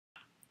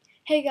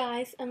Hey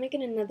guys, I'm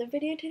making another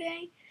video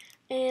today,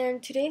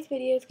 and today's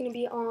video is going to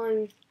be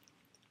on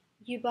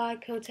you buy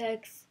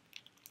Kotex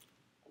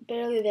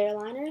Barely There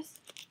liners.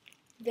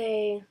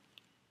 They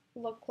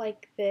look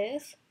like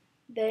this.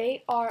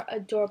 They are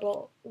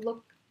adorable.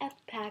 Look at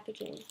the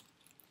packaging.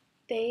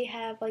 They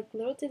have like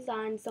little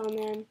designs on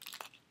them.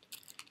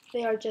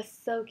 They are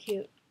just so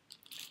cute.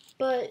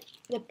 But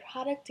the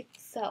product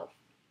itself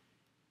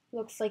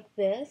looks like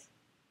this.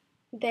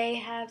 They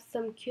have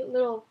some cute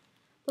little,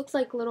 looks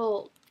like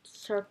little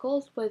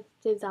circles with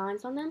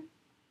designs on them.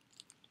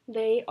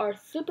 They are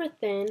super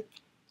thin,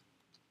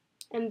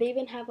 and they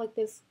even have like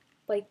this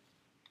like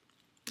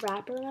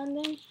wrapper around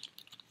them.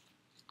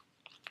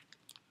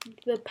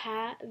 The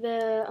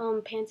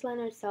panty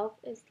liner itself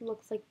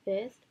looks like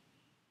this.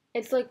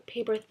 It's like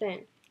paper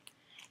thin.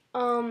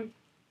 Um,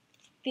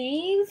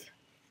 these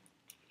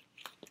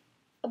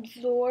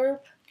absorb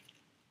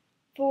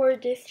for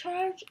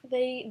discharge.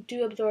 They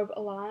do absorb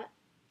a lot.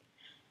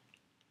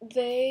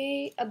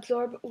 They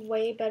absorb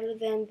way better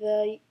than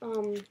the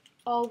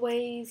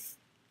always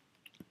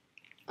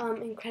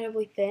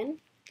incredibly thin.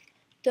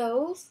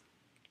 Those,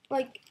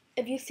 like,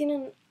 if you've seen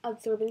an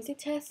absorbency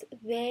test,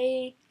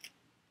 they,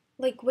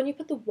 like, when you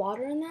put the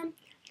water in them,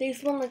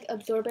 these one, like,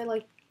 absorb it,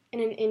 like,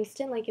 in an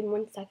instant, like, in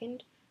 1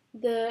 second.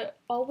 The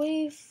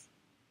always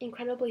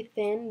incredibly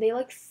thin, they,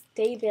 like,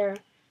 stay there,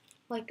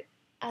 like,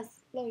 as,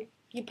 like,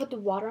 you put the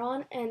water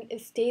on, and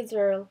it stays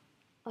there,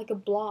 like, a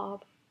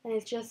blob. And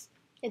it's just,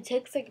 it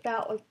takes, like,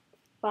 about, like,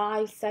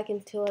 5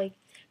 seconds to, like,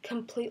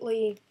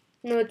 completely,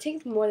 no, it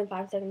takes more than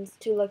 5 seconds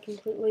to, like,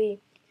 completely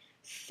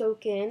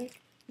soak in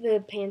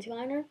the panty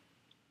liner.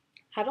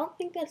 I don't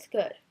think that's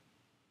good.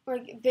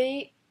 Like,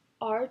 they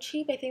are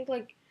cheap. I think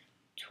like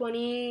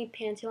 20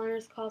 panty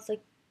liners cost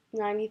like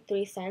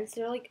 93 cents.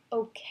 They're like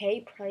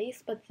okay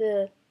price, but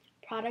the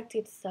product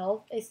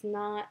itself is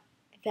not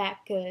that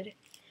good.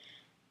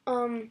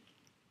 Um,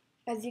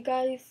 as you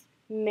guys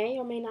may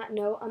or may not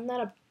know, I'm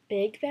not a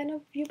big fan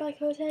of View by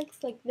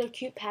Kotex. Like, their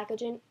cute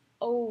packaging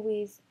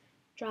always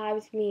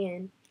drives me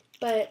in.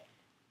 But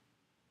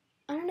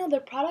I don't know, their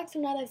products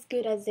are not as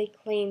good as they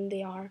claim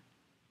they are.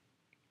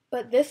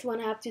 But this one,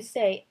 I have to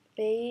say,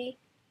 they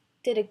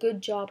did a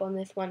good job on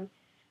this one.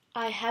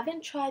 I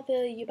haven't tried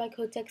the U by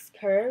Kotex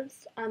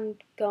curves. I'm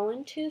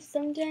going to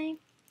someday.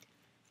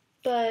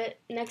 But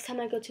next time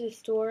I go to the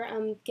store,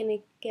 I'm gonna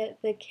get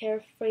the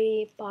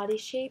Carefree Body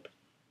Shape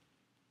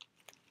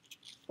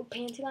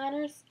panty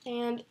liners.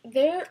 And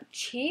they're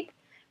cheap,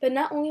 but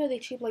not only are they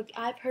cheap, like,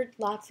 I've heard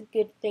lots of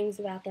good things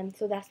about them.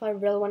 So that's why I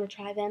really want to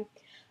try them.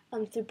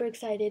 I'm super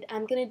excited.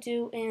 I'm gonna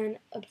do an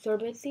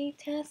absorbency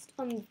test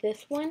on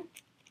this one.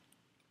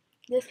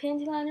 This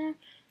panty liner.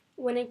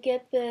 When I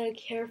get the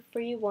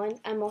Carefree one,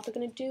 I'm also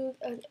going to do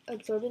an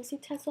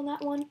absorbency test on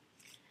that one.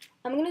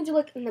 I'm going to do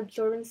like an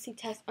absorbency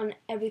test on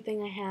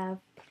everything I have.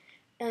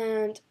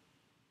 And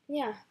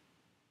yeah,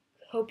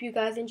 hope you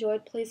guys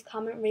enjoyed. Please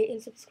comment, rate,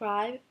 and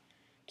subscribe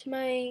to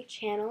my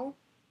channel.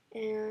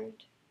 And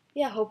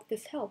yeah, hope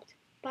this helped.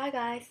 Bye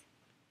guys.